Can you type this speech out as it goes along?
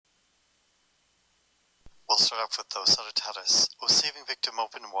start off with those Salutaris. O saving victim,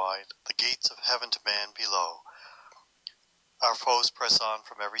 open wide the gates of heaven to man below. Our foes press on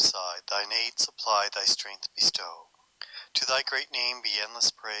from every side, thine aid supply, thy strength bestow. To thy great name be endless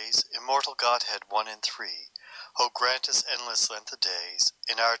praise, immortal Godhead one in three. O grant us endless length of days,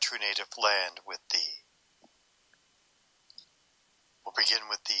 in our true native land with thee. We'll begin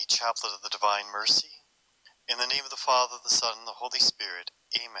with the Chaplet of the Divine Mercy. In the name of the Father, the Son, and the Holy Spirit.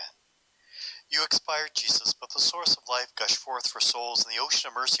 Amen. You expired, Jesus, but the source of life gushed forth for souls, and the ocean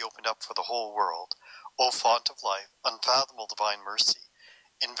of mercy opened up for the whole world. O font of life, unfathomable divine mercy,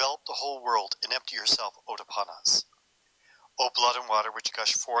 envelop the whole world and empty yourself out upon us. O blood and water which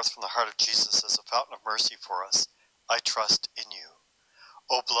gush forth from the heart of Jesus as a fountain of mercy for us, I trust in you.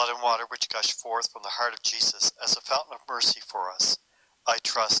 O blood and water which gush forth from the heart of Jesus as a fountain of mercy for us, I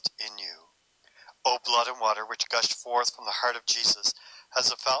trust in you. O blood and water which gushed forth from the heart of Jesus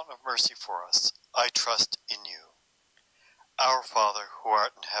as a fountain of mercy for us, I trust in you. Our Father, who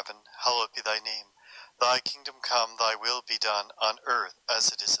art in heaven, hallowed be thy name. Thy kingdom come, thy will be done, on earth as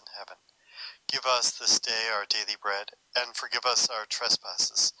it is in heaven. Give us this day our daily bread, and forgive us our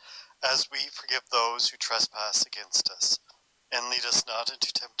trespasses, as we forgive those who trespass against us. And lead us not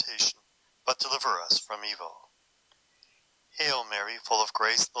into temptation, but deliver us from evil. Hail Mary, full of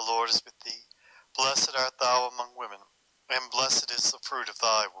grace, the Lord is with thee. Blessed art thou among women, and blessed is the fruit of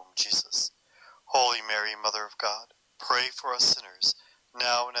thy womb, Jesus. Holy Mary, Mother of God, pray for us sinners,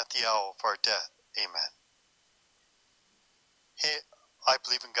 now and at the hour of our death. Amen. I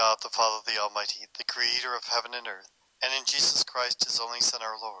believe in God, the Father, the Almighty, the Creator of heaven and earth, and in Jesus Christ, his only Son,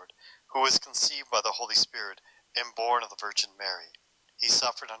 our Lord, who was conceived by the Holy Spirit and born of the Virgin Mary. He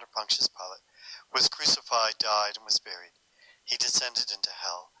suffered under Pontius Pilate, was crucified, died, and was buried. He descended into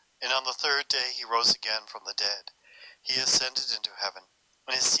hell, and on the third day he rose again from the dead. He ascended into heaven,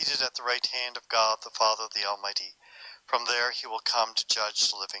 and is seated at the right hand of God, the Father, the Almighty. From there he will come to judge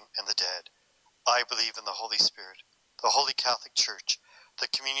the living and the dead. I believe in the Holy Spirit, the Holy Catholic Church, the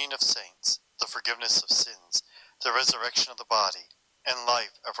communion of saints, the forgiveness of sins, the resurrection of the body, and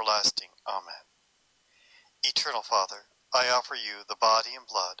life everlasting. Amen. Eternal Father, I offer you the body and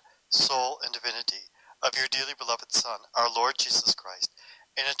blood, soul and divinity of your dearly beloved Son, our Lord Jesus Christ,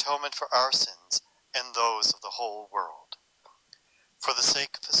 in atonement for our sins and those of the whole world. For the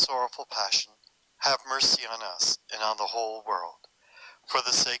sake of his sorrowful passion, have mercy on us and on the whole world. For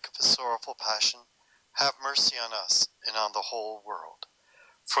the sake of his sorrowful passion, have mercy on us and on the whole world.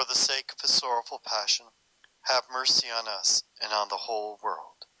 For the sake of his sorrowful passion, have mercy on us and on the whole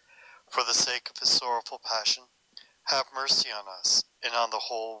world. For the sake of his sorrowful passion, have mercy on us and on the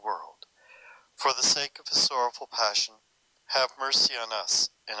whole world. For the sake of his sorrowful passion, have mercy on us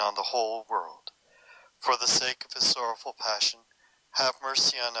and on the whole world. For the sake of his sorrowful passion, have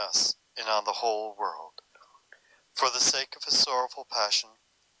mercy on us and on the whole world. For the sake of his sorrowful passion,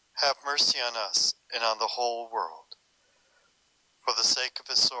 have mercy on us and on the whole world. For the sake of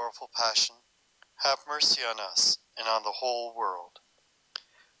his sorrowful passion, have mercy on us and on the whole world.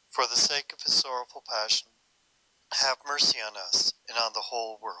 For the sake of his sorrowful passion, have mercy on us and on the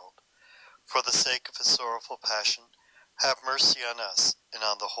whole world. For the sake of his sorrowful passion, have mercy on us and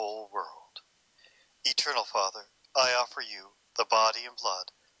on the whole world. Eternal Father, I offer you the body and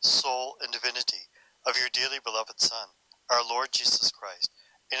blood, soul and divinity of your dearly beloved Son, our Lord Jesus Christ,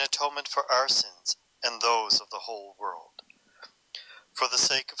 in atonement for our sins and those of the whole world. For the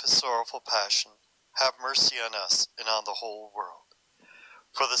sake of his sorrowful passion, have mercy on us and on the whole world.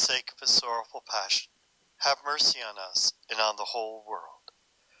 For the sake of his sorrowful passion, have mercy on us and on the whole world.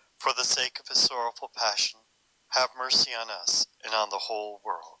 For the sake of his sorrowful passion, have mercy on us and on the whole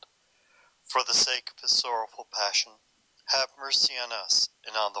world. For the sake of his sorrowful passion, have mercy on us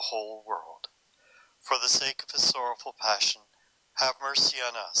and on the whole world. For the sake of his sorrowful passion, have mercy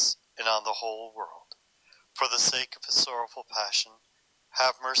on us and on the whole world. For the sake of his sorrowful passion,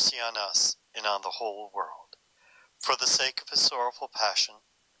 have mercy on us and on the whole world. For the sake of his sorrowful passion,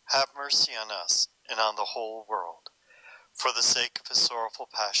 have mercy on us and on the whole world. For the sake of his sorrowful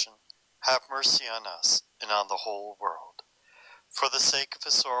passion, have mercy on us and on the whole world. For the sake of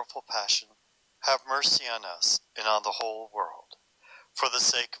his sorrowful passion, have mercy on us and on the whole world. For the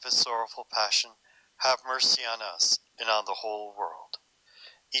sake of his sorrowful passion, have mercy on us and on the whole world.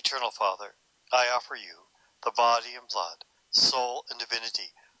 Eternal Father, I offer you the body and blood, soul and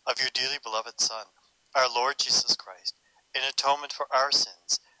divinity of your dearly beloved Son, our Lord Jesus Christ, in atonement for our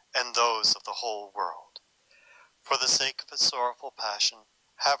sins and those of the whole world. For the sake of his sorrowful passion,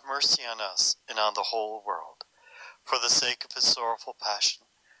 have mercy on us and on the whole world. For the sake of his sorrowful passion,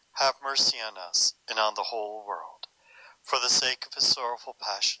 have mercy on us and on the whole world. For the sake of his sorrowful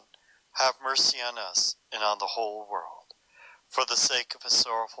passion, have mercy on us and on the whole world. For the sake of his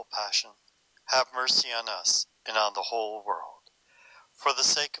sorrowful passion, have mercy on us and on the whole world. For the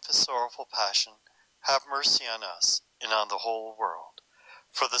sake of his sorrowful passion, have mercy on us and on the whole world.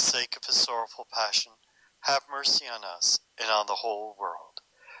 For the sake of his sorrowful passion, have mercy on us and on the whole world.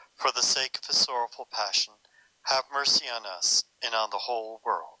 For the sake of his sorrowful passion, have mercy on us and on the whole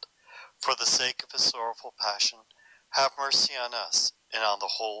world. For the sake of his sorrowful passion, have mercy on us and on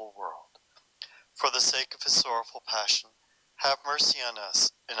the whole world. For the sake of his sorrowful passion, have mercy on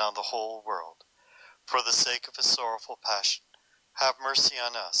us and on the whole world. For the sake of his sorrowful passion, have mercy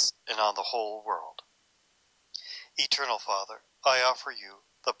on us and on the whole world. Eternal Father, I offer you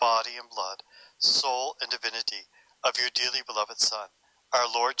the body and blood, soul and divinity of your dearly beloved Son, our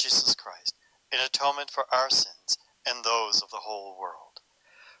Lord Jesus Christ, in atonement for our sins and those of the whole world.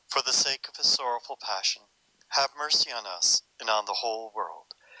 For the sake of his sorrowful passion, have mercy on us and on the whole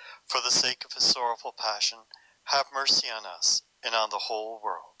world. For the sake of his sorrowful passion, have mercy on us and on the whole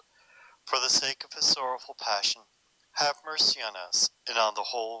world. For the sake of his sorrowful passion, have mercy on us and on the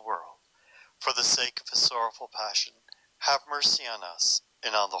whole world. For the sake of his sorrowful passion, have mercy on us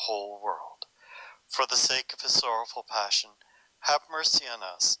and on the whole world. For the sake of his sorrowful passion, have mercy on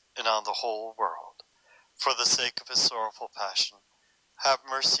us and on the whole world. For the sake of his sorrowful passion, have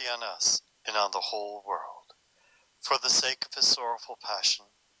mercy on us and on the whole world. For the sake of his sorrowful passion,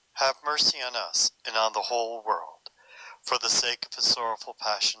 have mercy on us and on the whole world. For the sake of his sorrowful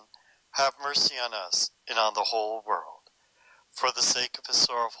passion, have mercy on us and on the whole world. For the sake of his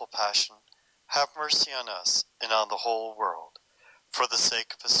sorrowful passion, have mercy on us and on the whole world. For the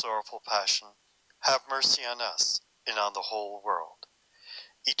sake of his sorrowful passion, have mercy on us and on the whole world.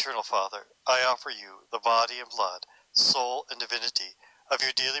 Eternal Father, I offer you the body and blood, soul and divinity of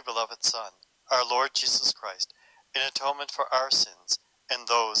your dearly beloved Son, our Lord Jesus Christ, in atonement for our sins and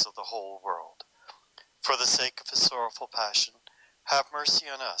those of the whole world. For the sake of his sorrowful passion, have mercy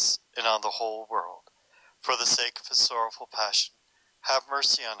on us and on the whole world. For the sake of his sorrowful passion, have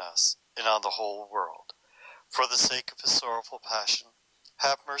mercy on us and on the whole world. For the sake of his sorrowful passion,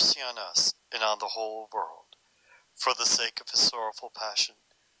 have mercy on us and on the whole world. For the sake of his sorrowful passion,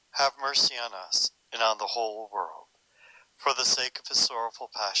 have mercy on us and on the whole world. For the sake of his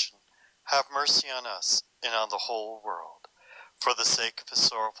sorrowful passion, have mercy on us and on the whole world. For the sake of his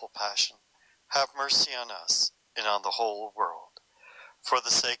sorrowful passion, have mercy on us and on the whole world. For the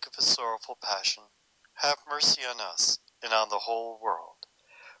sake of his sorrowful passion, have mercy on us and on the whole world.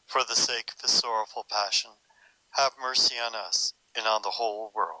 For the sake of his sorrowful passion, have mercy on us and on the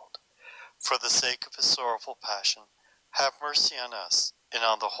whole world. For the sake of his sorrowful passion, have mercy on us and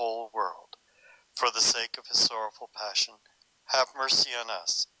on the whole world. For the sake of his sorrowful passion, have mercy on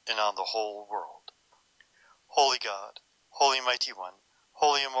us and on the whole world. Holy God, Holy Mighty One,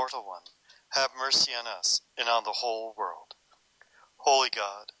 Holy Immortal One, have mercy on us and on the whole world. Holy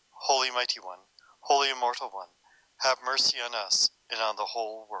God, Holy Mighty One, Holy Immortal One, have mercy on us and on the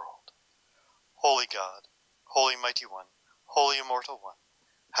whole world. Holy God, Holy Mighty One, Holy Immortal One,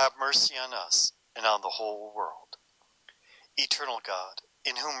 have mercy on us and on the whole world. Eternal God,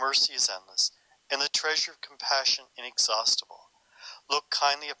 in whom mercy is endless, and the treasure of compassion inexhaustible, look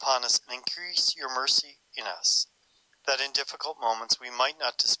kindly upon us and increase your mercy in us, that in difficult moments we might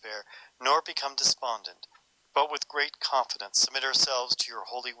not despair nor become despondent, but with great confidence submit ourselves to your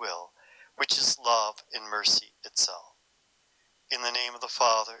holy will, which is love and mercy itself. In the name of the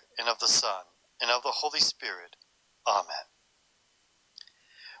Father, and of the Son, and of the Holy Spirit. Amen.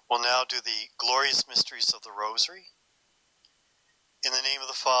 We'll now do the glorious mysteries of the Rosary. In the name of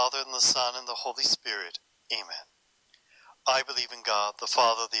the Father, and the Son, and the Holy Spirit. Amen. I believe in God, the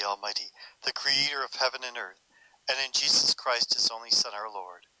Father, the Almighty, the Creator of heaven and earth, and in Jesus Christ, his only Son, our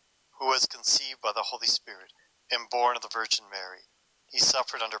Lord, who was conceived by the Holy Spirit, and born of the Virgin Mary. He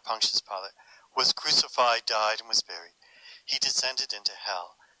suffered under Pontius Pilate, was crucified, died, and was buried. He descended into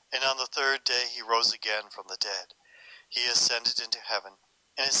hell, and on the third day he rose again from the dead. He ascended into heaven,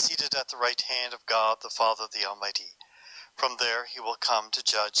 and is seated at the right hand of God, the Father, the Almighty. From there he will come to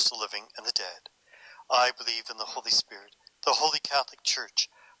judge the living and the dead. I believe in the Holy Spirit, the Holy Catholic Church,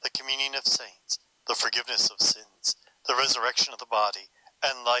 the communion of saints, the forgiveness of sins, the resurrection of the body,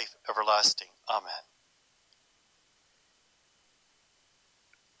 and life everlasting. Amen.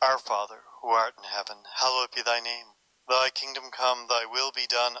 Our Father, who art in heaven, hallowed be thy name. Thy kingdom come, thy will be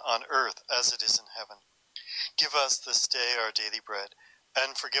done on earth as it is in heaven. Give us this day our daily bread,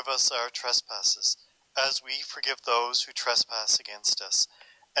 and forgive us our trespasses, as we forgive those who trespass against us.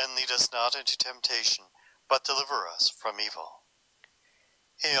 And lead us not into temptation, but deliver us from evil.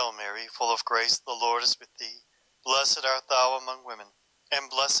 Hail Mary, full of grace, the Lord is with thee. Blessed art thou among women, and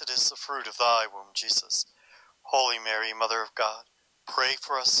blessed is the fruit of thy womb, Jesus. Holy Mary, Mother of God, pray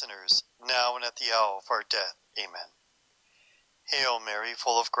for us sinners, now and at the hour of our death. Amen. Hail Mary,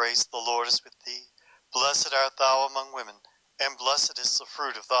 full of grace, the Lord is with thee. Blessed art thou among women, and blessed is the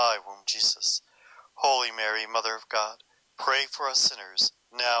fruit of thy womb, Jesus. Holy Mary, Mother of God, pray for us sinners,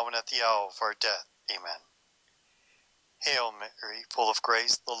 now and at the hour of our death. Amen. Hail Mary, full of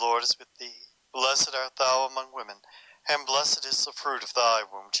grace, the Lord is with thee. Blessed art thou among women, and blessed is the fruit of thy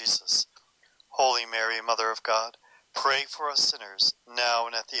womb, Jesus. Holy Mary, Mother of God, pray for us sinners, now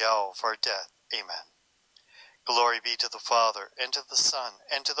and at the hour of our death. Amen. Glory be to the Father, and to the Son,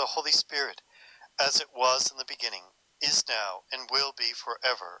 and to the Holy Spirit, as it was in the beginning, is now, and will be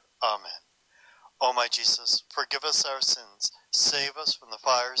forever. Amen. O my Jesus, forgive us our sins, save us from the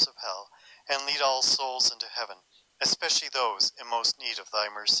fires of hell, and lead all souls into heaven, especially those in most need of thy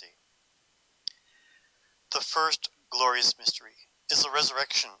mercy. The first glorious mystery is the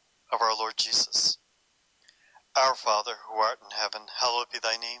resurrection of our Lord Jesus. Our Father, who art in heaven, hallowed be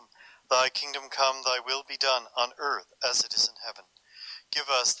thy name. Thy kingdom come, thy will be done, on earth as it is in heaven. Give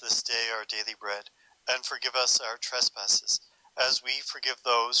us this day our daily bread, and forgive us our trespasses, as we forgive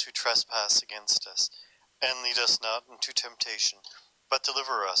those who trespass against us. And lead us not into temptation, but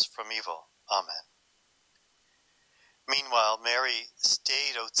deliver us from evil. Amen. Meanwhile, Mary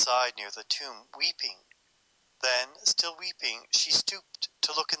stayed outside near the tomb, weeping. Then, still weeping, she stooped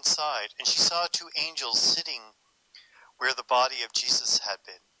to look inside, and she saw two angels sitting where the body of Jesus had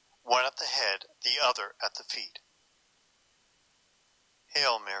been, one at the head, the other at the feet.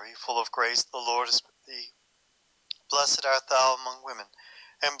 Hail Mary, full of grace, the Lord is with thee. Blessed art thou among women,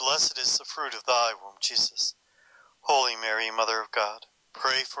 and blessed is the fruit of thy womb, Jesus. Holy Mary, Mother of God,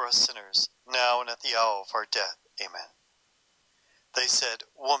 pray for us sinners, now and at the hour of our death. Amen. They said,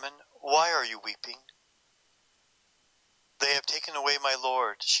 Woman, why are you weeping? They have taken away my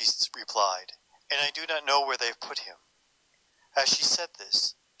Lord, she replied, and I do not know where they have put him. As she said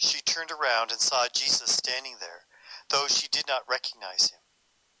this, she turned around and saw Jesus standing there, though she did not recognize him.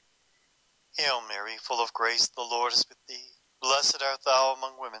 Hail Mary, full of grace, the Lord is with thee. Blessed art thou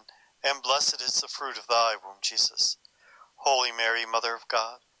among women, and blessed is the fruit of thy womb, Jesus. Holy Mary, Mother of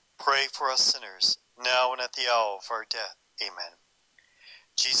God, pray for us sinners, now and at the hour of our death. Amen.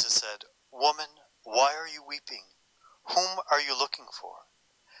 Jesus said, Woman, why are you weeping? Whom are you looking for?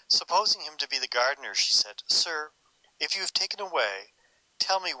 Supposing him to be the gardener, she said, Sir, if you have taken away,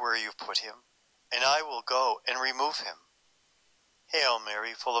 tell me where you have put him, and I will go and remove him. Hail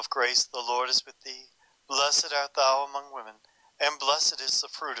Mary, full of grace, the Lord is with thee. Blessed art thou among women, and blessed is the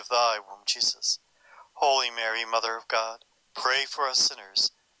fruit of thy womb, Jesus. Holy Mary, Mother of God, pray for us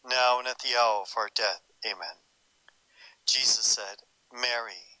sinners, now and at the hour of our death. Amen. Jesus said,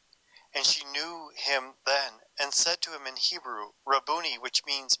 Mary. And she knew him then, and said to him in Hebrew, Rabboni, which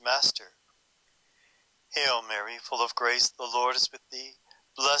means Master. Hail Mary, full of grace, the Lord is with thee.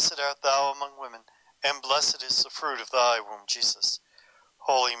 Blessed art thou among women, and blessed is the fruit of thy womb, Jesus.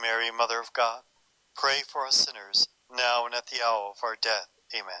 Holy Mary, Mother of God, pray for us sinners, now and at the hour of our death.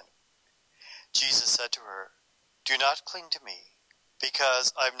 Amen. Jesus said to her, Do not cling to me,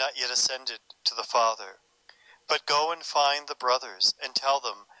 because I have not yet ascended to the Father. But go and find the brothers, and tell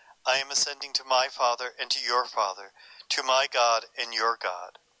them, I am ascending to my Father and to your Father, to my God and your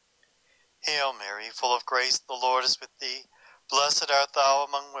God. Hail Mary, full of grace, the Lord is with thee. Blessed art thou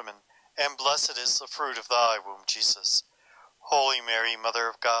among women, and blessed is the fruit of thy womb, Jesus. Holy Mary, Mother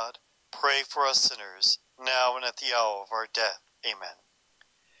of God, pray for us sinners, now and at the hour of our death. Amen.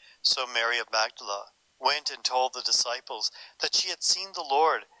 So Mary of Magdala went and told the disciples that she had seen the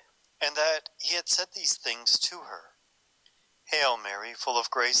Lord, and that he had said these things to her. Hail Mary, full of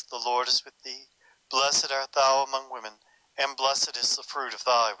grace, the Lord is with thee. Blessed art thou among women, and blessed is the fruit of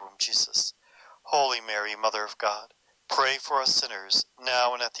thy womb, Jesus. Holy Mary, Mother of God, pray for us sinners,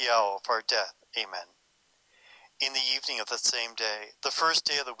 now and at the hour of our death. Amen. In the evening of that same day, the first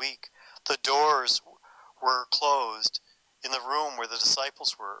day of the week, the doors were closed in the room where the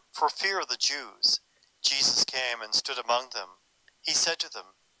disciples were, for fear of the Jews. Jesus came and stood among them. He said to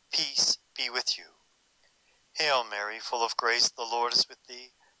them, Peace be with you. Hail Mary, full of grace, the Lord is with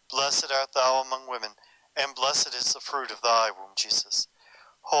thee. Blessed art thou among women, and blessed is the fruit of thy womb, Jesus.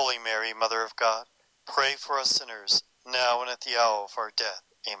 Holy Mary, Mother of God, pray for us sinners, now and at the hour of our death.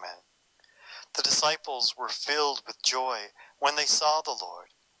 Amen. The disciples were filled with joy when they saw the Lord,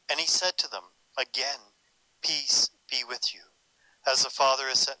 and he said to them again, Peace be with you. As the Father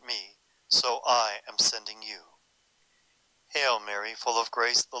has sent me, so I am sending you. Hail Mary, full of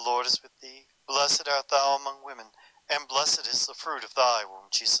grace, the Lord is with thee. Blessed art thou among women, and blessed is the fruit of thy womb,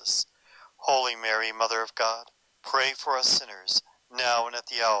 Jesus. Holy Mary, Mother of God, pray for us sinners, now and at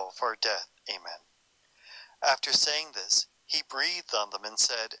the hour of our death. Amen. After saying this, he breathed on them and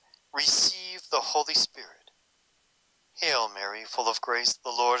said, Receive the Holy Spirit. Hail Mary, full of grace, the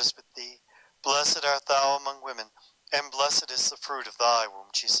Lord is with thee. Blessed art thou among women, and blessed is the fruit of thy womb,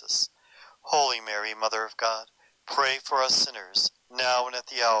 Jesus. Holy Mary, Mother of God, pray for us sinners, now and at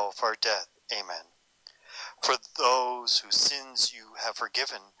the hour of our death. Amen. For those whose sins you have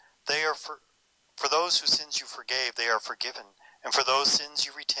forgiven, for those whose sins you forgave, they are forgiven, and for those sins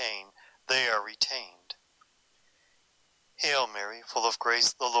you retain, they are retained. Hail Mary, full of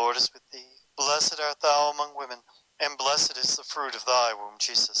grace, the Lord is with thee. Blessed art thou among women, and blessed is the fruit of thy womb,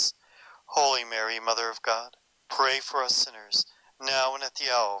 Jesus. Holy Mary, Mother of God, pray for us sinners, now and at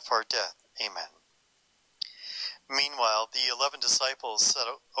the hour of our death. Amen. Meanwhile, the 11 disciples set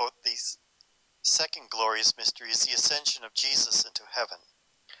out the second glorious mystery is the ascension of Jesus into heaven.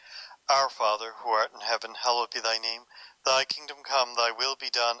 Our Father, who art in heaven, hallowed be thy name. Thy kingdom come, thy will be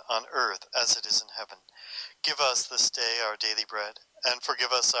done on earth as it is in heaven. Give us this day our daily bread, and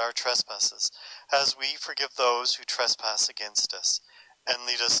forgive us our trespasses, as we forgive those who trespass against us. And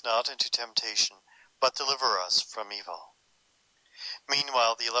lead us not into temptation, but deliver us from evil.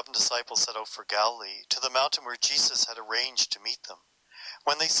 Meanwhile, the 11 disciples set out for Galilee, to the mountain where Jesus had arranged to meet them.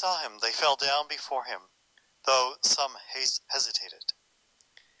 When they saw him, they fell down before him, though some hesitated.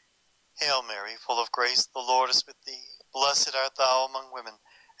 Hail Mary, full of grace, the Lord is with thee. Blessed art thou among women,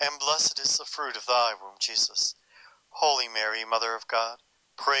 and blessed is the fruit of thy womb, Jesus. Holy Mary, Mother of God,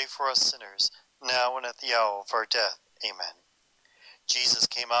 pray for us sinners, now and at the hour of our death. Amen. Jesus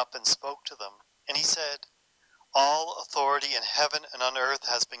came up and spoke to them, and he said, All authority in heaven and on earth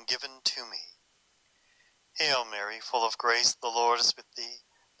has been given to me. Hail Mary, full of grace, the Lord is with thee.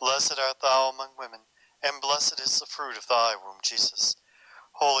 Blessed art thou among women, and blessed is the fruit of thy womb, Jesus.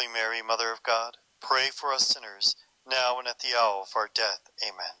 Holy Mary, Mother of God, pray for us sinners, now and at the hour of our death.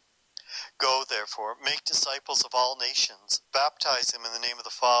 Amen. Go, therefore, make disciples of all nations, baptize them in the name of the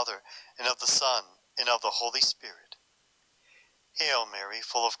Father, and of the Son, and of the Holy Spirit. Hail Mary,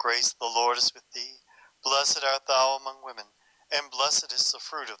 full of grace, the Lord is with thee. Blessed art thou among women, and blessed is the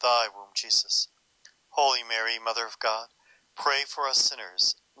fruit of thy womb, Jesus. Holy Mary, Mother of God, pray for us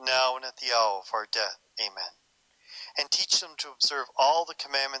sinners, now and at the hour of our death. Amen. And teach them to observe all the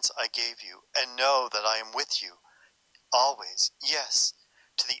commandments I gave you, and know that I am with you always, yes,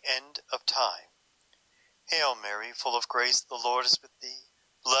 to the end of time. Hail Mary, full of grace, the Lord is with thee.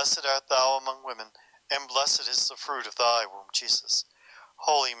 Blessed art thou among women, and blessed is the fruit of thy womb, Jesus.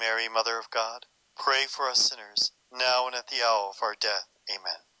 Holy Mary, Mother of God, pray for us sinners, now and at the hour of our death.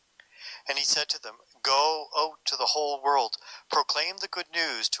 Amen. And he said to them, Go out to the whole world, proclaim the good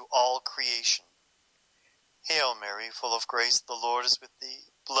news to all creation. Hail Mary, full of grace, the Lord is with thee.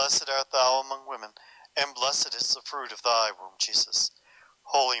 Blessed art thou among women, and blessed is the fruit of thy womb, Jesus.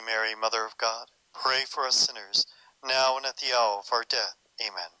 Holy Mary, Mother of God, pray for us sinners, now and at the hour of our death.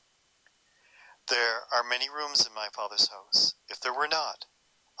 Amen. There are many rooms in my Father's house. If there were not,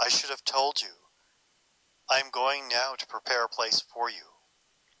 I should have told you. I am going now to prepare a place for you.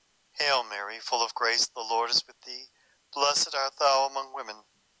 Hail Mary, full of grace, the Lord is with thee. Blessed art thou among women,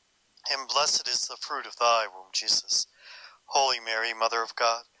 and blessed is the fruit of thy womb, Jesus. Holy Mary, Mother of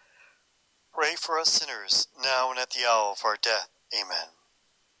God, pray for us sinners, now and at the hour of our death. Amen.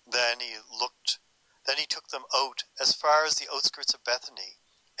 Then he took them out as far as the outskirts of Bethany,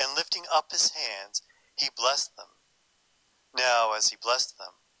 and lifting up his hands, he blessed them. Now, as he blessed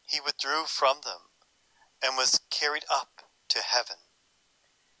them, he withdrew from them, and was carried up to heaven.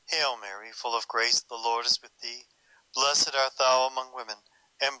 Hail Mary, full of grace, the Lord is with thee. Blessed art thou among women,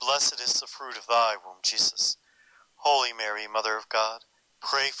 and blessed is the fruit of thy womb, Jesus. Holy Mary, Mother of God,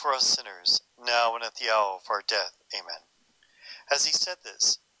 pray for us sinners, now and at the hour of our death. Amen. As he said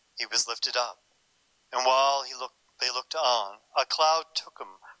this, he was lifted up, and while they looked on, a cloud took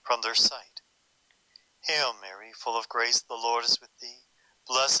him from their sight. Hail Mary, full of grace, the Lord is with thee.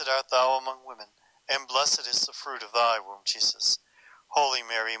 Blessed art thou among women, and blessed is the fruit of thy womb, Jesus. Holy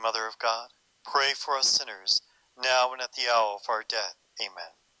Mary, Mother of God, pray for us sinners, now and at the hour of our death.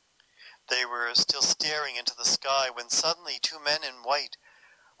 Amen. They were still staring into the sky when suddenly 2 men in white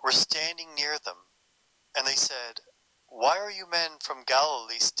were standing near them, and they said, Why are you men from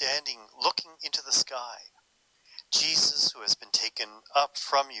Galilee standing looking into the sky? Jesus, who has been taken up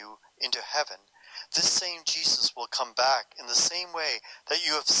from you into heaven, this same Jesus will come back in the same way that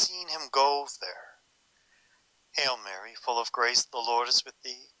you have seen him go there. Hail Mary, full of grace, the Lord is with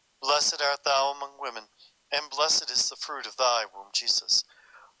thee. Blessed art thou among women, and blessed is the fruit of thy womb, Jesus.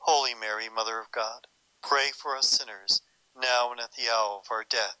 Holy Mary, Mother of God, pray for us sinners, now and at the hour of our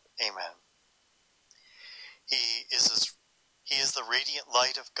death. Amen. He He is the radiant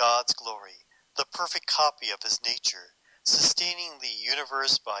light of God's glory, the perfect copy of his nature, sustaining the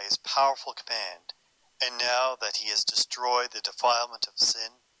universe by his powerful command. And now that he has destroyed the defilement of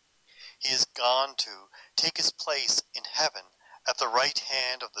sin, he is gone to take his place in heaven at the right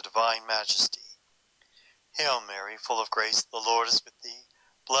hand of the divine majesty. Hail Mary, full of grace, the Lord is with thee.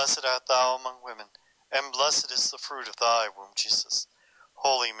 Blessed art thou among women, and blessed is the fruit of thy womb, Jesus.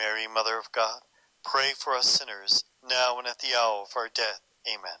 Holy Mary, Mother of God, pray for us sinners, now and at the hour of our death.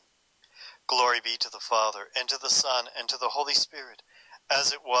 Amen. Glory be to the Father, and to the Son, and to the Holy Spirit,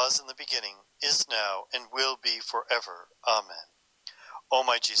 as it was in the beginning, is now, and will be forever. Amen. O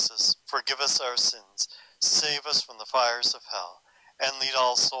my Jesus, forgive us our sins, save us from the fires of hell, and lead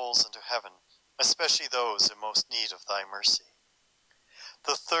all souls into heaven, especially those in most need of thy mercy.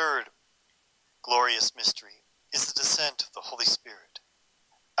 The third glorious mystery is the descent of the Holy Spirit.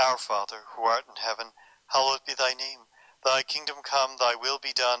 Our Father, who art in heaven, hallowed be thy name. Thy kingdom come, thy will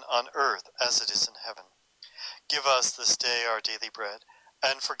be done on earth as it is in heaven. Give us this day our daily bread,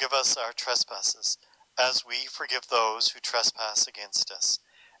 and forgive us our trespasses, as we forgive those who trespass against us.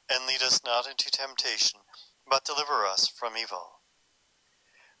 And lead us not into temptation, but deliver us from evil.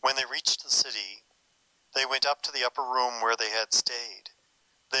 When they reached the city, they went up to the upper room where they had stayed.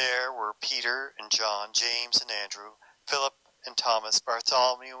 There were Peter and John, James and Andrew, Philip and Thomas,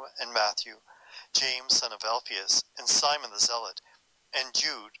 Bartholomew and Matthew, James son of Alphaeus, and Simon the Zealot, and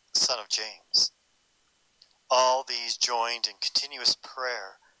Jude son of James. All these joined in continuous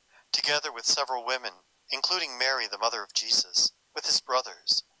prayer, together with several women, including Mary, the mother of Jesus, with his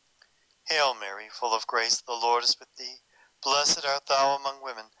brothers. Hail Mary, full of grace, the Lord is with thee. Blessed art thou among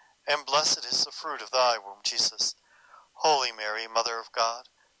women, and blessed is the fruit of thy womb, Jesus. Holy Mary, Mother of God,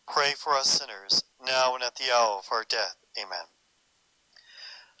 pray for us sinners, now and at the hour of our death. Amen.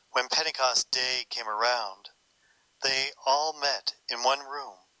 When Pentecost Day came around, they all met in one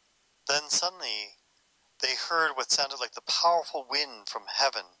room. Then suddenly they heard what sounded like the powerful wind from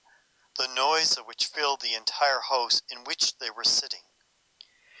heaven, the noise of which filled the entire house in which they were sitting.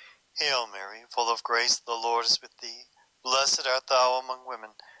 Hail Mary, full of grace, the Lord is with thee. Blessed art thou among women,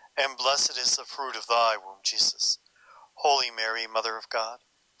 and blessed is the fruit of thy womb, Jesus. Holy Mary, Mother of God,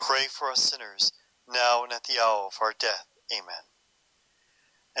 pray for us sinners, now and at the hour of our death. Amen.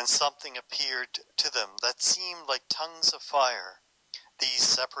 And something appeared to them that seemed like tongues of fire. These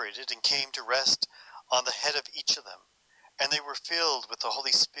separated and came to rest on the head of each of them, and they were filled with the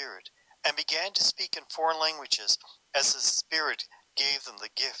Holy Spirit, and began to speak in foreign languages, as the Spirit gave them the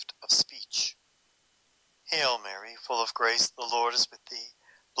gift of speech. Hail Mary, full of grace, the Lord is with thee.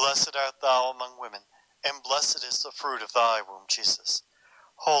 Blessed art thou among women, and blessed is the fruit of thy womb, Jesus.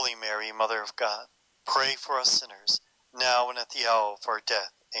 Holy Mary, Mother of God, pray for us sinners, now and at the hour of our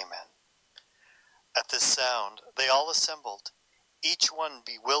death. Amen. At this sound, they all assembled, each one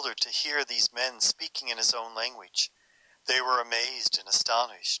bewildered to hear these men speaking in his own language. They were amazed and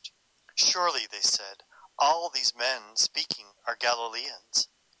astonished. Surely, they said, all these men speaking are Galileans.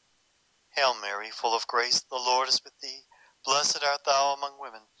 Hail Mary, full of grace, the Lord is with thee. Blessed art thou among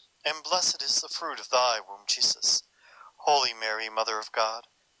women, and blessed is the fruit of thy womb, Jesus. Holy Mary, Mother of God,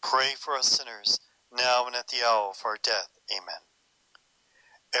 pray for us sinners, now and at the hour of our death. Amen.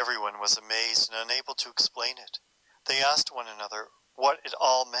 Everyone was amazed and unable to explain it. They asked one another what it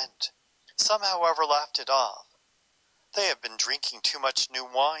all meant. Some, however, laughed it off. They have been drinking too much new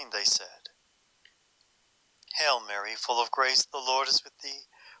wine, they said. Hail Mary, full of grace, the Lord is with thee.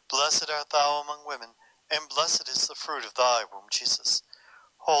 Blessed art thou among women, and blessed is the fruit of thy womb, Jesus.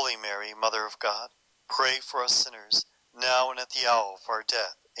 Holy Mary, Mother of God, pray for us sinners, now and at the hour of our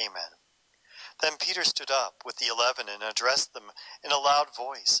death. Amen. Then Peter stood up with the 11 and addressed them in a loud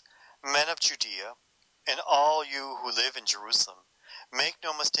voice. Men of Judea, and all you who live in Jerusalem, make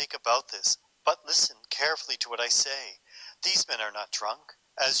no mistake about this, but listen carefully to what I say. These men are not drunk,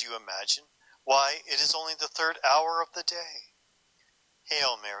 as you imagine. Why, it is only the 3rd hour of the day.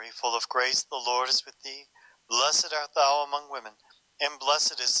 Hail Mary, full of grace, the Lord is with thee. Blessed art thou among women, and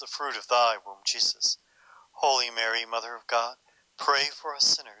blessed is the fruit of thy womb, Jesus. Holy Mary, Mother of God, pray for us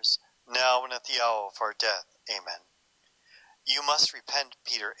sinners, now and at the hour of our death. Amen. You must repent,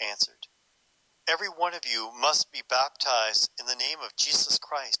 Peter answered. Every one of you must be baptized in the name of Jesus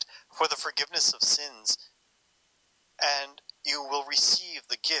Christ for the forgiveness of sins, and you will receive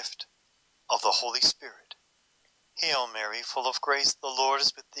the gift of the Holy Spirit. Hail Mary, full of grace, the Lord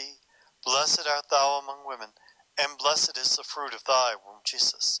is with thee. Blessed art thou among women, and blessed is the fruit of thy womb,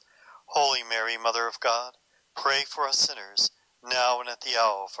 Jesus. Holy Mary, Mother of God, pray for us sinners, now and at the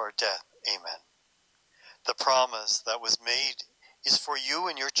hour of our death. Amen. The promise that was made is for you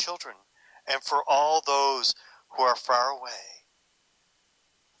and your children, and for all those who are far away,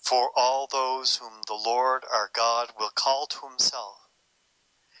 for all those whom the Lord our God will call to himself.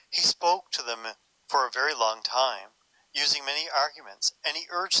 He spoke to them for a very long time, using many arguments, and he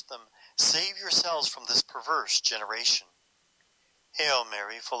urged them, "Save yourselves from this perverse generation." Hail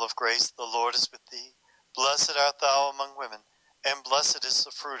Mary, full of grace, the Lord is with thee. Blessed art thou among women, and blessed is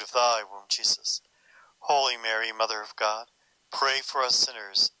the fruit of thy womb, Jesus. Holy Mary, Mother of God, pray for us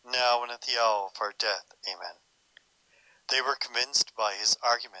sinners, now and at the hour of our death. Amen. They were convinced by his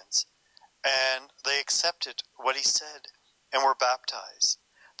arguments, and they accepted what he said, and were baptized.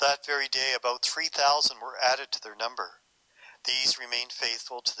 That very day about 3,000 were added to their number. These remained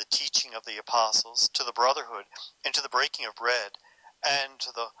faithful to the teaching of the apostles, to the brotherhood, and to the breaking of bread, and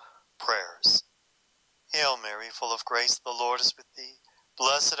to the prayers. Hail Mary, full of grace, the Lord is with thee.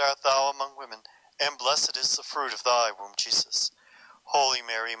 Blessed art thou among women, and blessed is the fruit of thy womb, Jesus. Holy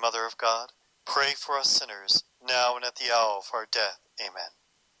Mary, Mother of God, pray for us sinners, now and at the hour of our death. Amen.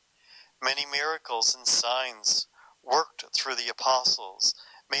 Many miracles and signs worked through the apostles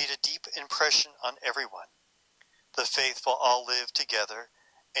made a deep impression on everyone. The faithful all lived together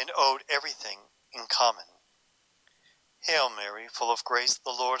and owed everything in common. Hail Mary, full of grace,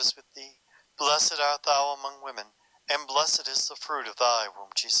 the Lord is with thee. Blessed art thou among women, and blessed is the fruit of thy womb,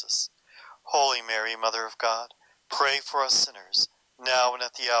 Jesus. Holy Mary, Mother of God, pray for us sinners, now and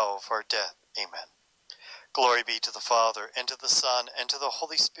at the hour of our death. Amen. Glory be to the Father, and to the Son, and to the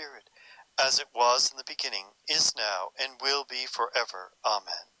Holy Spirit, as it was in the beginning, is now, and will be forever.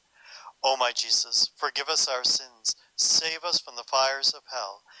 Amen. O my Jesus, forgive us our sins, save us from the fires of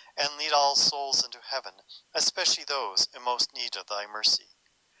hell, and lead all souls into heaven, especially those in most need of thy mercy.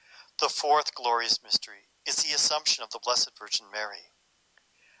 The fourth glorious mystery is the Assumption of the Blessed Virgin Mary.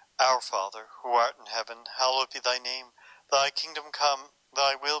 Our Father, who art in heaven, hallowed be thy name. Thy kingdom come,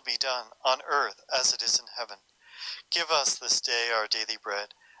 thy will be done, on earth as it is in heaven. Give us this day our daily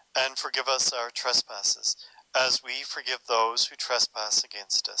bread, and forgive us our trespasses, as we forgive those who trespass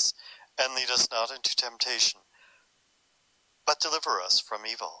against us. And lead us not into temptation, but deliver us from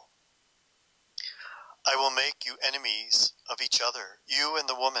evil. I will make you enemies of each other, you and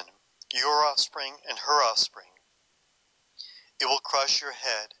the woman, your offspring and her offspring. It will crush your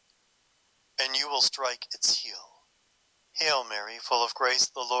head, and you will strike its heel. Hail Mary, full of grace,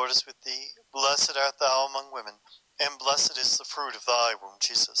 the Lord is with thee. Blessed art thou among women, and blessed is the fruit of thy womb,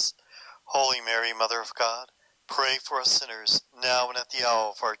 Jesus. Holy Mary, Mother of God, pray for us sinners, now and at the hour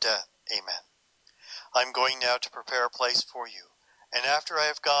of our death. Amen. I am going now to prepare a place for you, and after I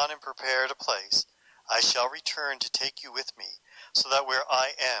have gone and prepared a place, I shall return to take you with me, so that where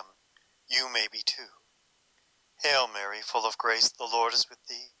I am, you may be too. Hail Mary, full of grace, the Lord is with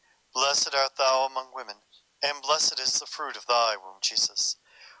thee. Blessed art thou among women, and blessed is the fruit of thy womb, Jesus.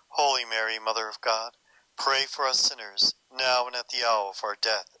 Holy Mary, Mother of God, pray for us sinners, now and at the hour of our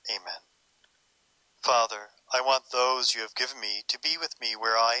death. Amen. Father, I want those you have given me to be with me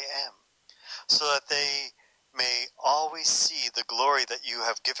where I am, so that they may always see the glory that you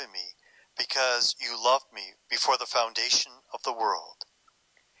have given me, because you loved me before the foundation of the world.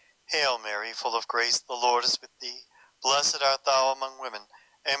 Hail Mary, full of grace, the Lord is with thee. Blessed art thou among women,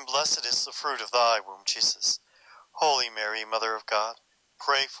 and blessed is the fruit of thy womb, Jesus. Holy Mary, Mother of God,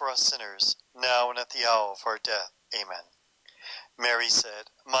 pray for us sinners, now and at the hour of our death. Amen. Mary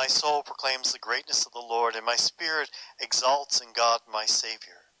said, My soul proclaims the greatness of the Lord, and my spirit exalts in God my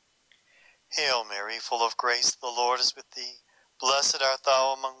Saviour. Hail Mary, full of grace, the Lord is with thee. Blessed art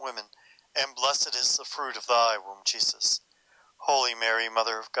thou among women, and blessed is the fruit of thy womb, Jesus. Holy Mary,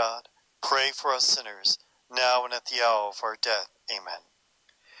 Mother of God, pray for us sinners, now and at the hour of our death. Amen.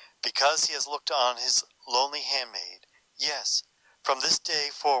 Because he has looked on his lonely handmaid, yes, from this day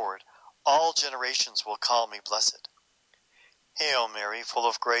forward, all generations will call me blessed. Hail Mary, full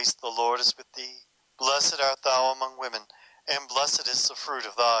of grace, the Lord is with thee. Blessed art thou among women, and blessed is the fruit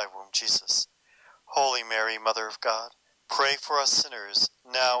of thy womb, Jesus. Holy Mary, Mother of God, pray for us sinners,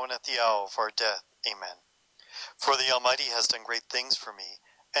 now and at the hour of our death. Amen. For the Almighty has done great things for me,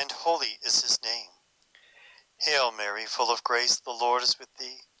 and holy is his name. Hail Mary, full of grace, the Lord is with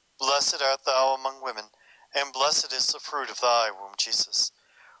thee. Blessed art thou among women, and blessed is the fruit of thy womb, Jesus.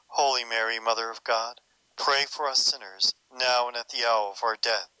 Holy Mary, Mother of God, pray for us sinners, now and at the hour of our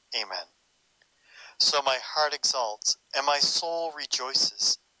death. Amen. So my heart exalts, and my soul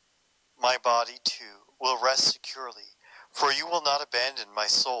rejoices. My body, too, will rest securely, for you will not abandon my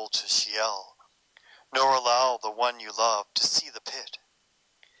soul to Sheol, nor allow the one you love to see the pit.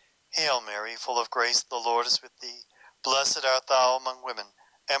 Hail Mary, full of grace, the Lord is with thee. Blessed art thou among women,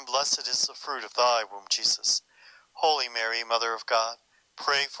 and blessed is the fruit of thy womb, Jesus. Holy Mary, Mother of God,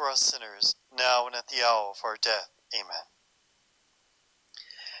 pray for us sinners, now and at the hour of our death. Amen.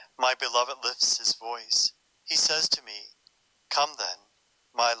 My beloved lifts his voice. He says to me, "Come then,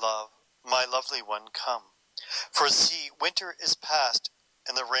 my love, my lovely one, come." For see, winter is past,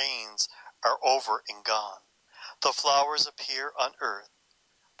 and the rains are over and gone. The flowers appear on earth.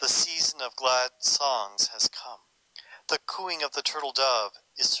 The season of glad songs has come. The cooing of the turtle dove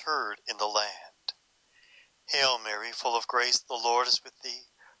is heard in the land. Hail Mary, full of grace, the Lord is with thee.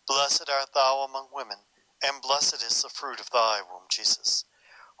 Blessed art thou among women, and blessed is the fruit of thy womb, Jesus.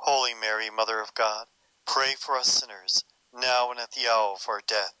 Holy Mary, Mother of God, pray for us sinners, now and at the hour of our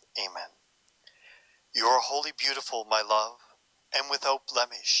death. Amen. You are wholly beautiful, my love, and without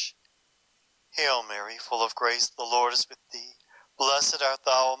blemish. Hail Mary, full of grace, the Lord is with thee. Blessed art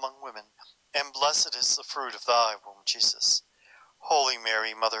thou among women, and blessed is the fruit of thy womb, Jesus. Holy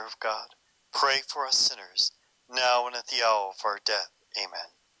Mary, Mother of God, pray for us sinners, now and at the hour of our death.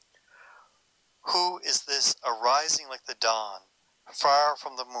 Amen. Who is this arising like the dawn, far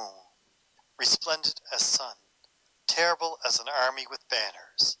from the moon, resplendent as sun, terrible as an army with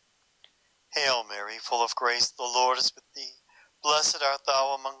banners? Hail Mary, full of grace, the Lord is with thee. Blessed art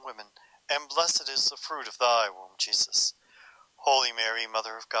thou among women, and blessed is the fruit of thy womb, Jesus. Holy Mary,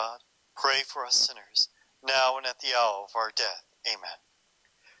 Mother of God, pray for us sinners, now and at the hour of our death. Amen.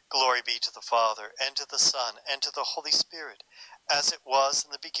 Glory be to the Father, and to the Son, and to the Holy Spirit, as it was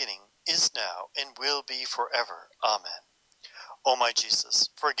in the beginning, is now, and will be forever. Amen. O my Jesus,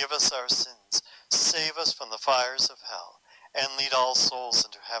 forgive us our sins, save us from the fires of hell, and lead all souls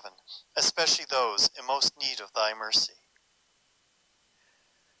into heaven, especially those in most need of thy mercy.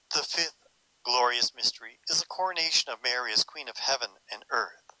 The fifth glorious mystery is the coronation of Mary as Queen of heaven and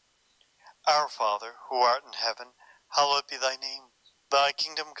earth. Our Father, who art in heaven, hallowed be thy name. Thy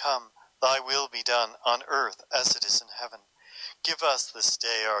kingdom come, thy will be done on earth as it is in heaven. Give us this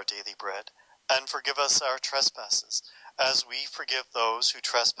day our daily bread, and forgive us our trespasses, as we forgive those who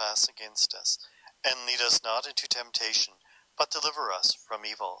trespass against us. And lead us not into temptation, but deliver us from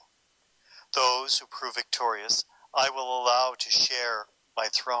evil. Those who prove victorious, I will allow to share my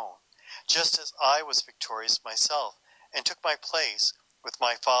throne, just as I was victorious myself, and took my place with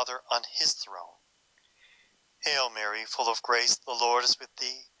my Father on his throne. Hail Mary, full of grace, the Lord is with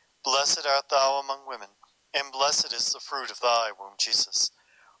thee. Blessed art thou among women, and blessed is the fruit of thy womb, Jesus.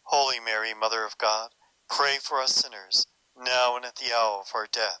 Holy Mary, Mother of God, pray for us sinners, now and at the hour of our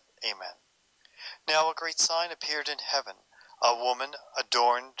death. Amen. Now a great sign appeared in heaven, a woman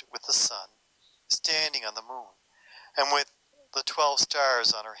adorned with the sun, standing on the moon, and with the 12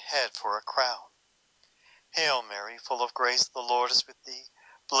 stars on her head for a crown. Hail Mary, full of grace, the Lord is with thee.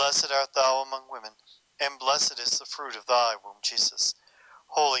 Blessed art thou among women, and blessed is the fruit of thy womb, Jesus.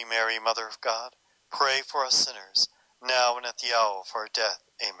 Holy Mary, Mother of God, pray for us sinners, now and at the hour of our death.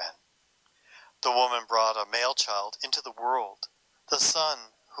 Amen. The woman brought a male child into the world, the Son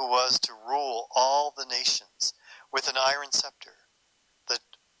who was to rule all the nations with an iron scepter. The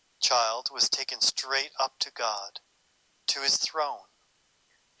child was taken straight up to God, to his throne.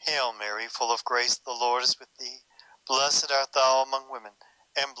 Hail Mary, full of grace, the Lord is with thee. Blessed art thou among women,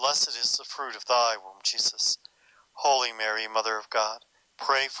 and blessed is the fruit of thy womb, Jesus. Holy Mary, Mother of God,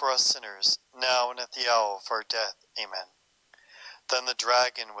 pray for us sinners, now and at the hour of our death. Amen. Then the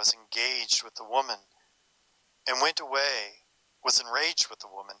dragon was enraged with the woman, and went away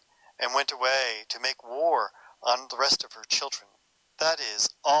to make war on the rest of her children, that is,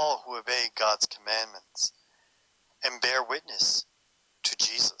 all who obey God's commandments, and bear witness to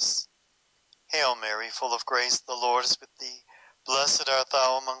Jesus. Hail Mary, full of grace, the Lord is with thee. Blessed art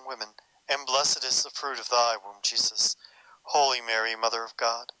thou among women, and blessed is the fruit of thy womb, Jesus. Holy Mary, Mother of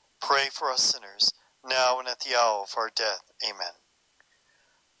God, pray for us sinners, now and at the hour of our death. Amen.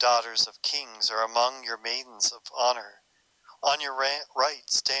 Daughters of kings are among your maidens of honor. On your right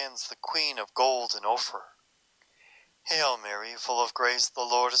stands the Queen of gold and Ophir. Hail Mary, full of grace, the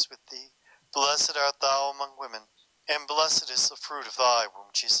Lord is with thee. Blessed art thou among women, and blessed is the fruit of thy womb,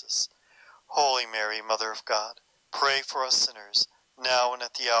 Jesus. Holy Mary, Mother of God, pray for us sinners, now and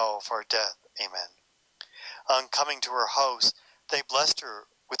at the hour of our death. Amen. On coming to her house, they blessed her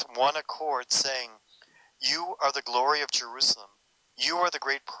with one accord, saying, You are the glory of Jerusalem. You are the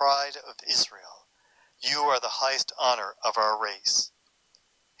great pride of Israel. You are the highest honor of our race.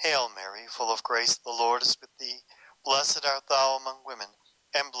 Hail Mary, full of grace, the Lord is with thee. Blessed art thou among women,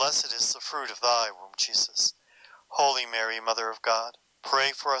 and blessed is the fruit of thy womb, Jesus. Holy Mary, Mother of God,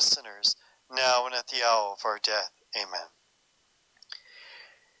 pray for us sinners, now and at the hour of our death. Amen.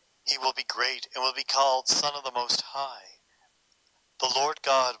 He will be great and will be called Son of the Most High. The Lord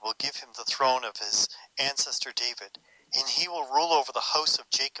God will give him the throne of his ancestor David, and he will rule over the house of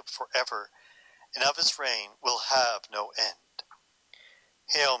Jacob forever, and of his reign will have no end.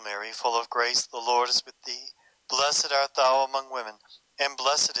 Hail Mary, full of grace, the Lord is with thee. Blessed art thou among women, and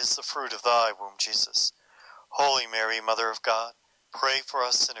blessed is the fruit of thy womb, Jesus. Holy Mary, Mother of God, pray for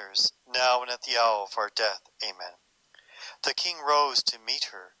us sinners, now and at the hour of our death. Amen. The king rose to meet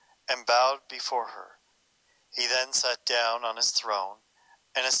her, and bowed before her. He then sat down on his throne,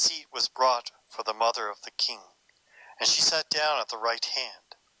 and a seat was brought for the mother of the king, and she sat down at the right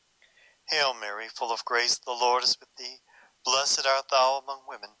hand. Hail Mary, full of grace, the Lord is with thee. Blessed art thou among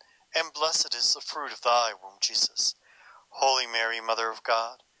women, and blessed is the fruit of thy womb, Jesus. Holy Mary, Mother of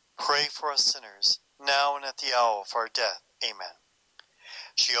God, pray for us sinners, now and at the hour of our death. Amen.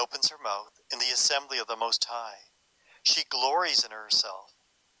 She opens her mouth in the assembly of the Most High. She glories in herself,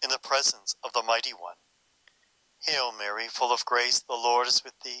 in the presence of the Mighty One. Hail Mary, full of grace, the Lord is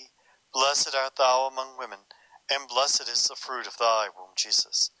with thee. Blessed art thou among women, and blessed is the fruit of thy womb,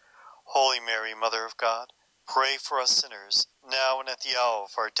 Jesus. Holy Mary, Mother of God, pray for us sinners, now and at the hour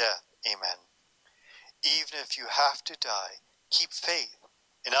of our death. Amen. Even if you have to die, keep faith,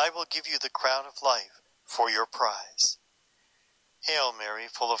 and I will give you the crown of life for your prize. Hail Mary,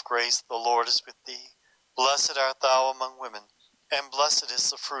 full of grace, the Lord is with thee. Blessed art thou among women, and blessed is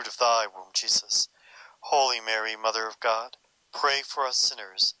the fruit of thy womb, Jesus. Holy Mary, Mother of God, pray for us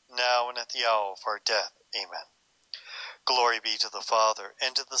sinners, now and at the hour of our death. Amen. Glory be to the Father,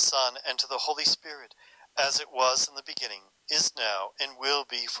 and to the Son, and to the Holy Spirit, as it was in the beginning, is now, and will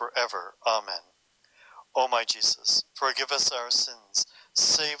be forever. Amen. O my Jesus, forgive us our sins,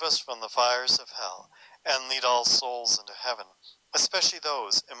 save us from the fires of hell, and lead all souls into heaven, especially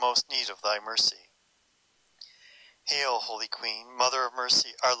those in most need of thy mercy. Hail, Holy Queen, Mother of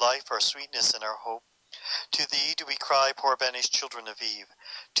Mercy, our life, our sweetness, and our hope. To thee do we cry, poor banished children of Eve.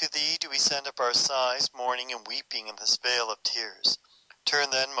 To thee do we send up our sighs, mourning and weeping in this vale of tears.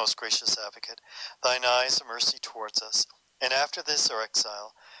 Turn then, most gracious Advocate, thine eyes of mercy towards us, and after this our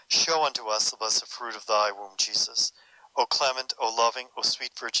exile, show unto us the blessed fruit of thy womb, Jesus. O clement, O loving, O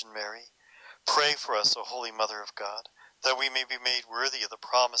sweet Virgin Mary, pray for us, O Holy Mother of God, that we may be made worthy of the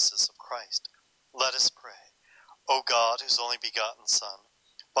promises of Christ. Let us pray. O God, whose only begotten Son,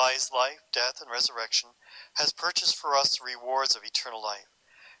 by his life, death, and resurrection, has purchased for us the rewards of eternal life,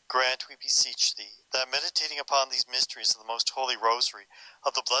 grant, we beseech thee, that meditating upon these mysteries of the most holy Rosary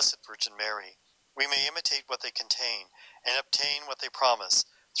of the Blessed Virgin Mary, we may imitate what they contain, and obtain what they promise,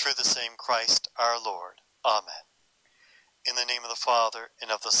 through the same Christ our Lord. Amen. In the name of the Father,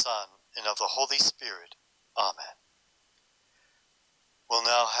 and of the Son, and of the Holy Spirit. Amen. We'll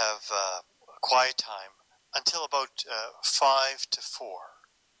now have a quiet time until about 5 to 4.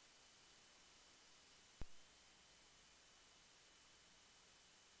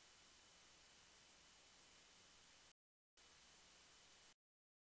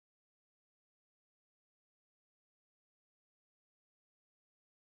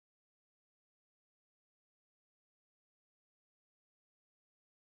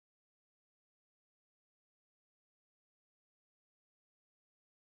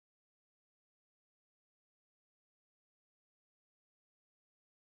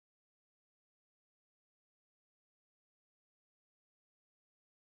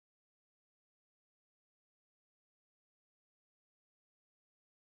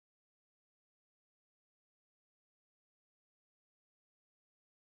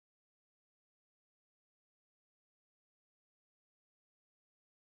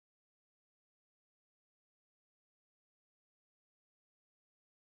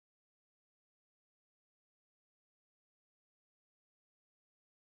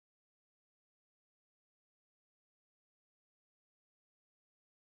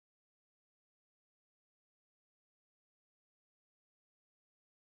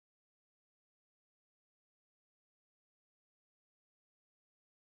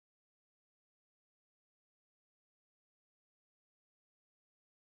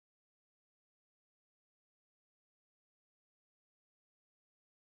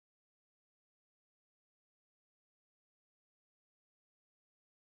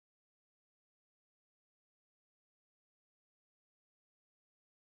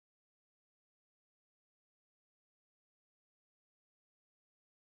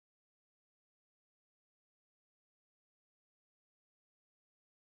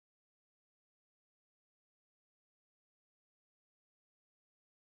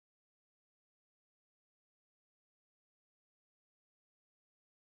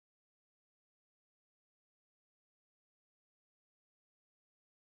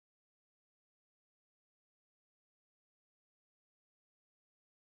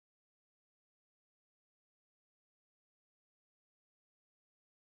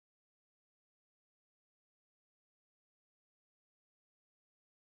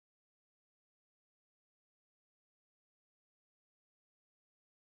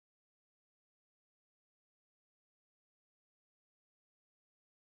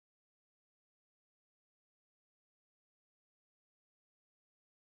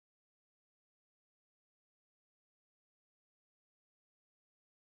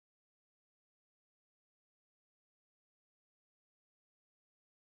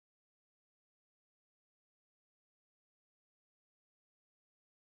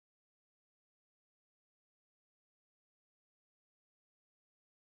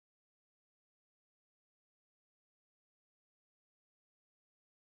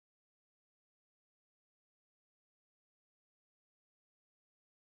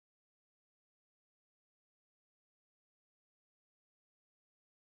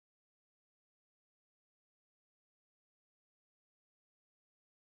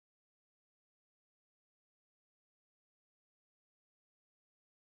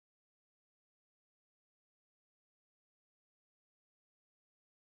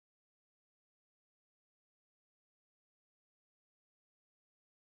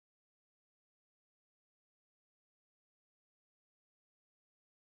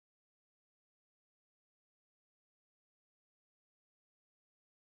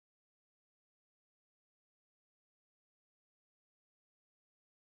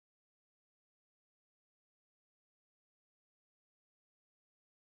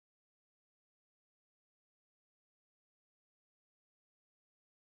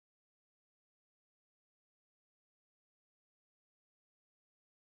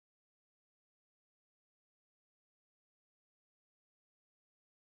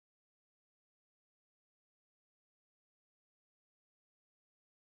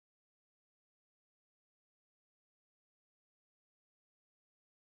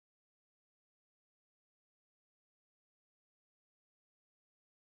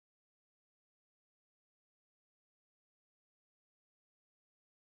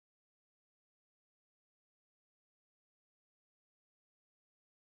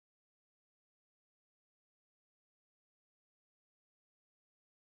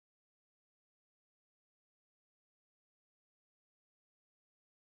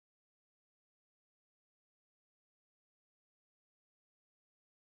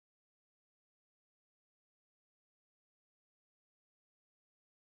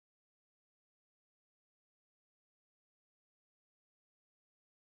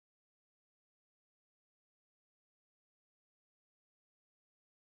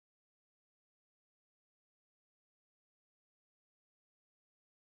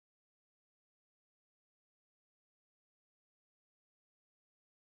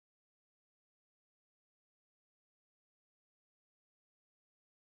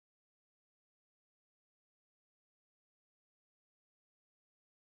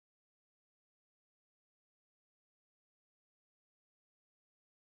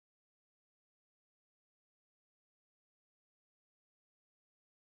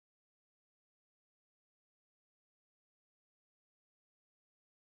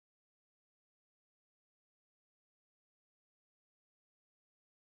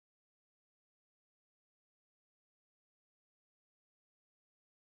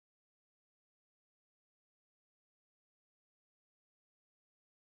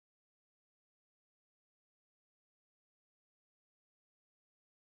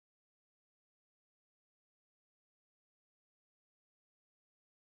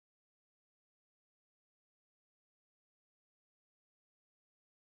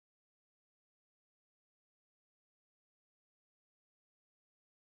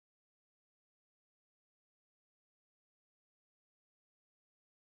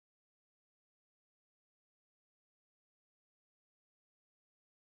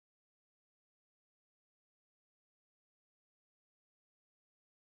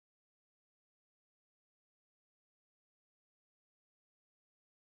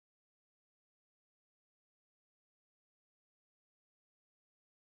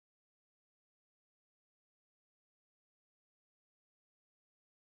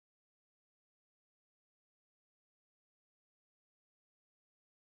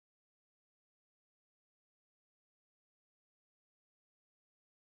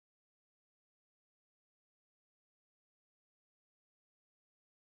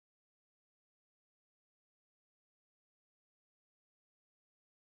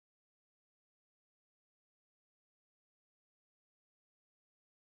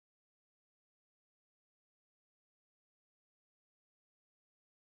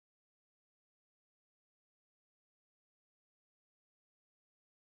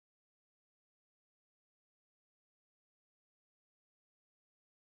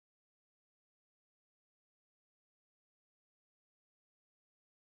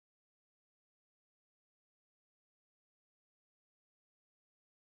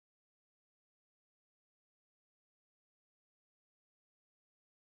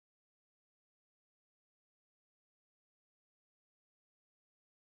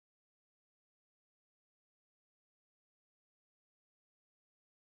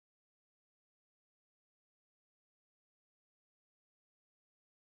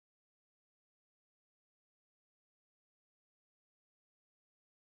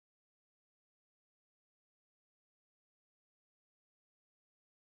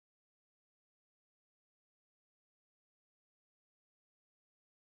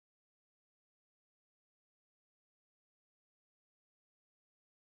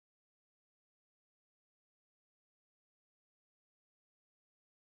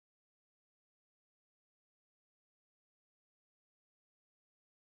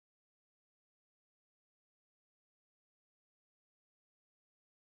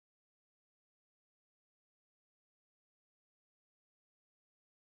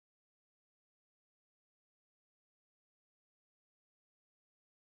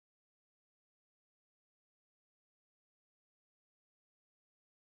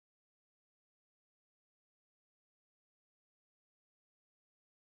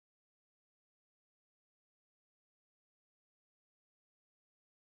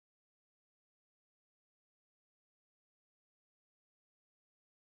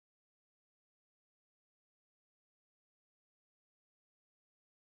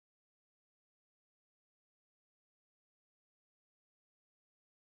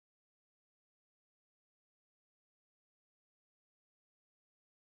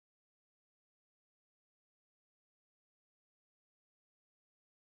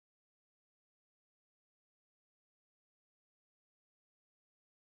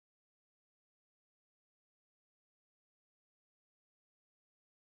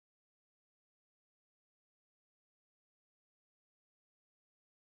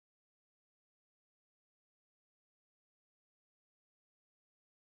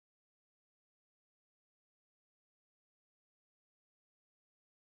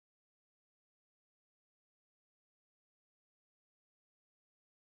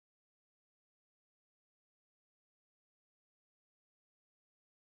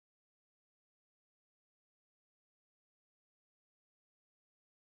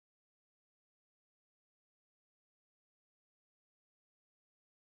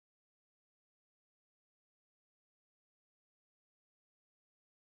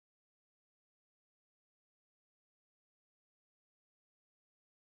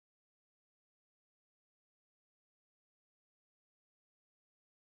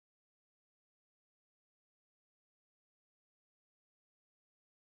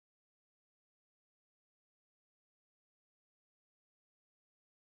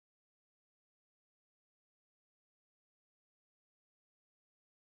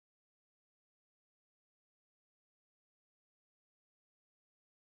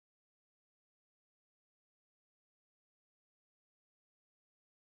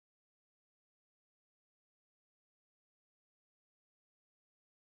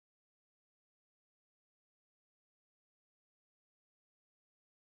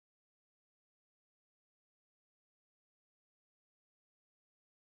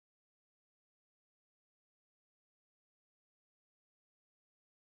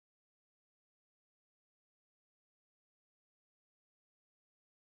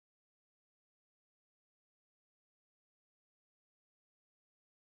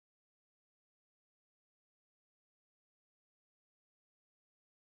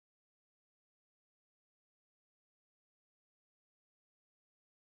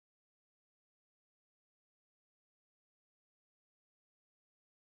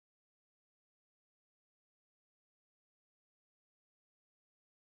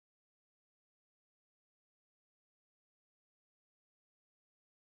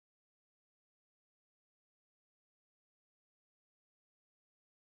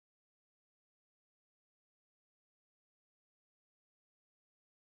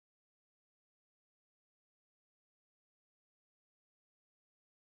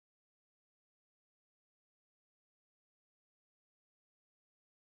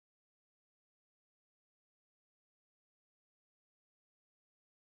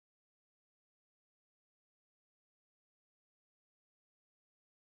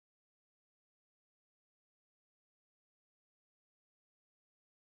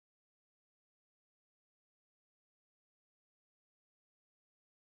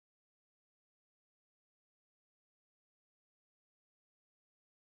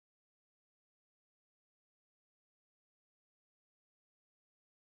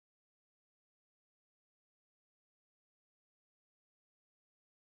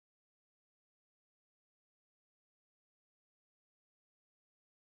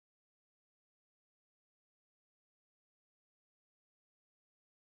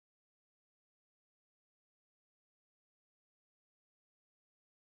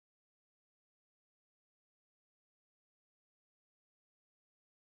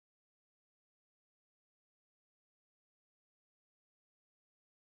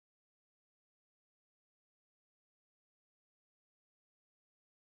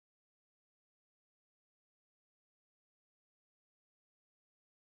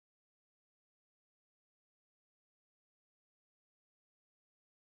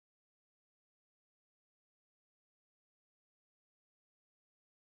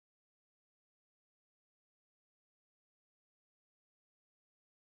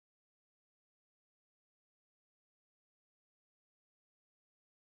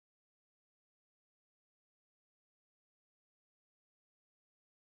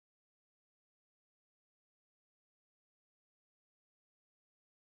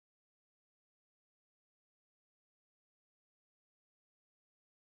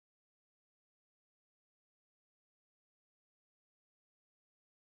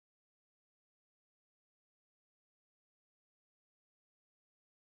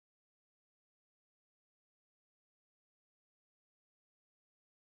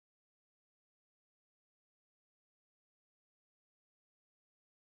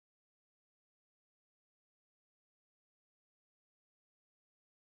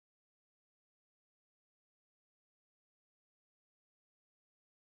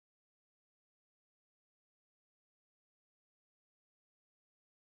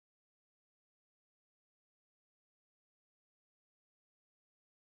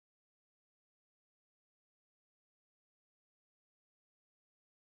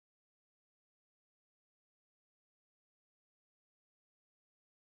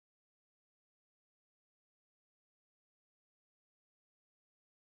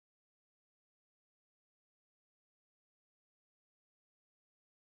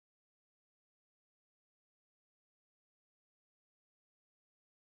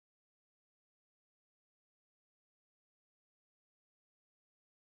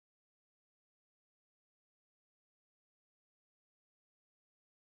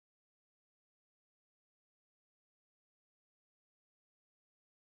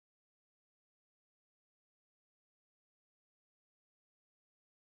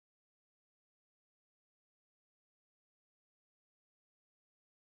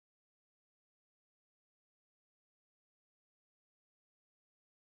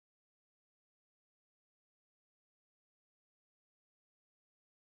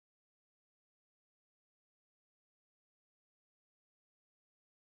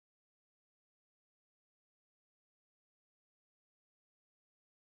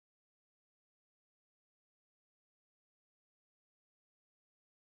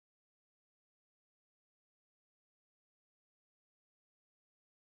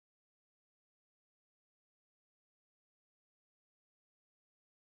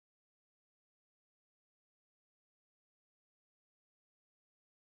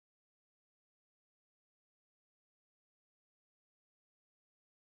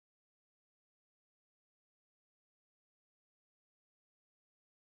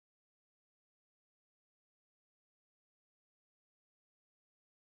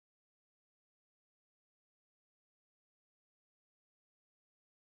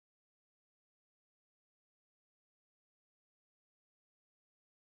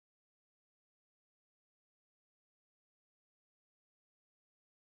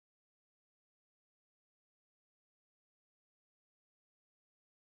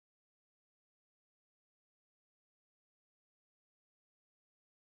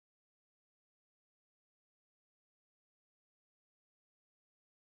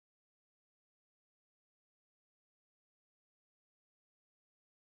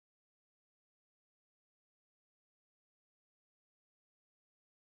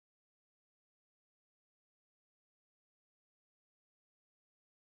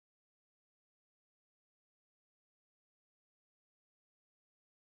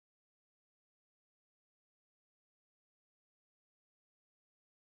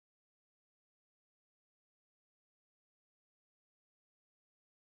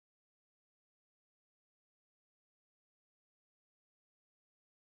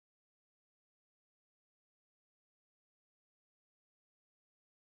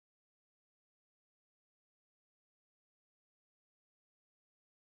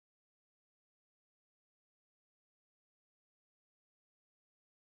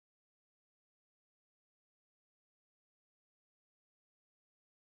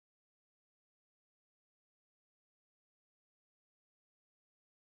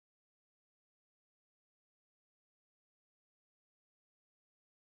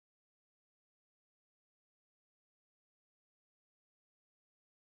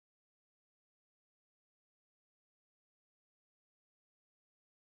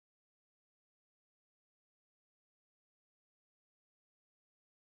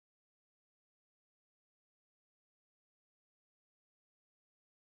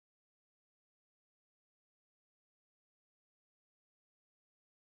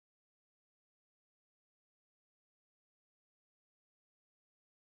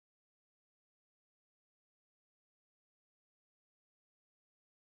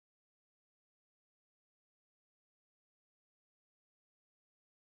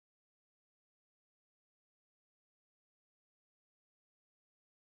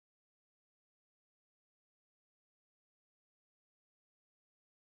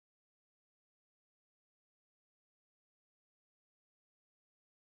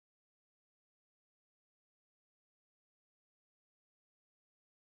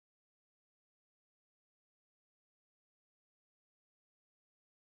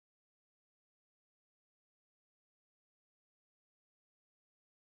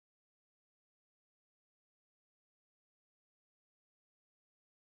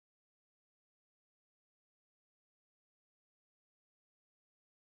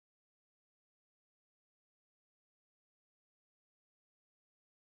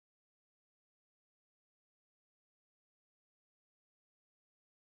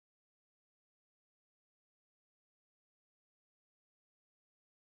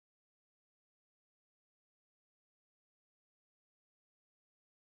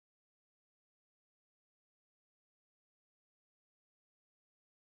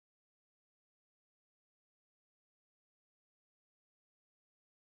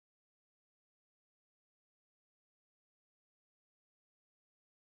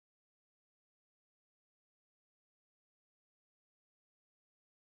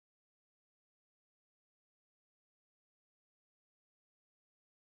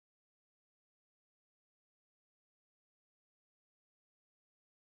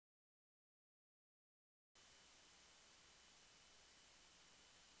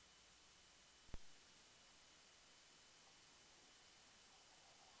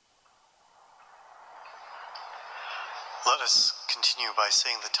 Let us continue by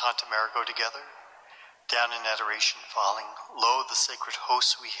saying the Tanta Marigo together. Down in adoration falling, lo, the sacred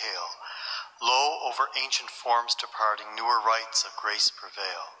hosts we hail. Lo, over ancient forms departing, newer rites of grace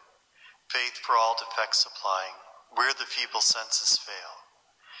prevail. Faith for all defects supplying, where the feeble senses fail.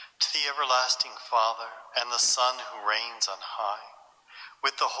 To the everlasting Father, and the Son who reigns on high,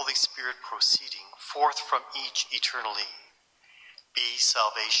 with the Holy Spirit proceeding forth from each eternally, be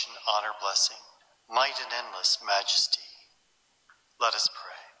salvation, honor, blessing, might and endless majesty. Let us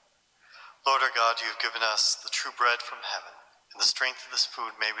pray. Lord our God, you have given us the true bread from heaven. In the strength of this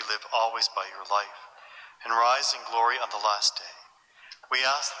food may we live always by your life, and rise in glory on the last day. We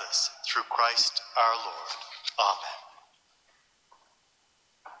ask this through Christ our Lord. Amen.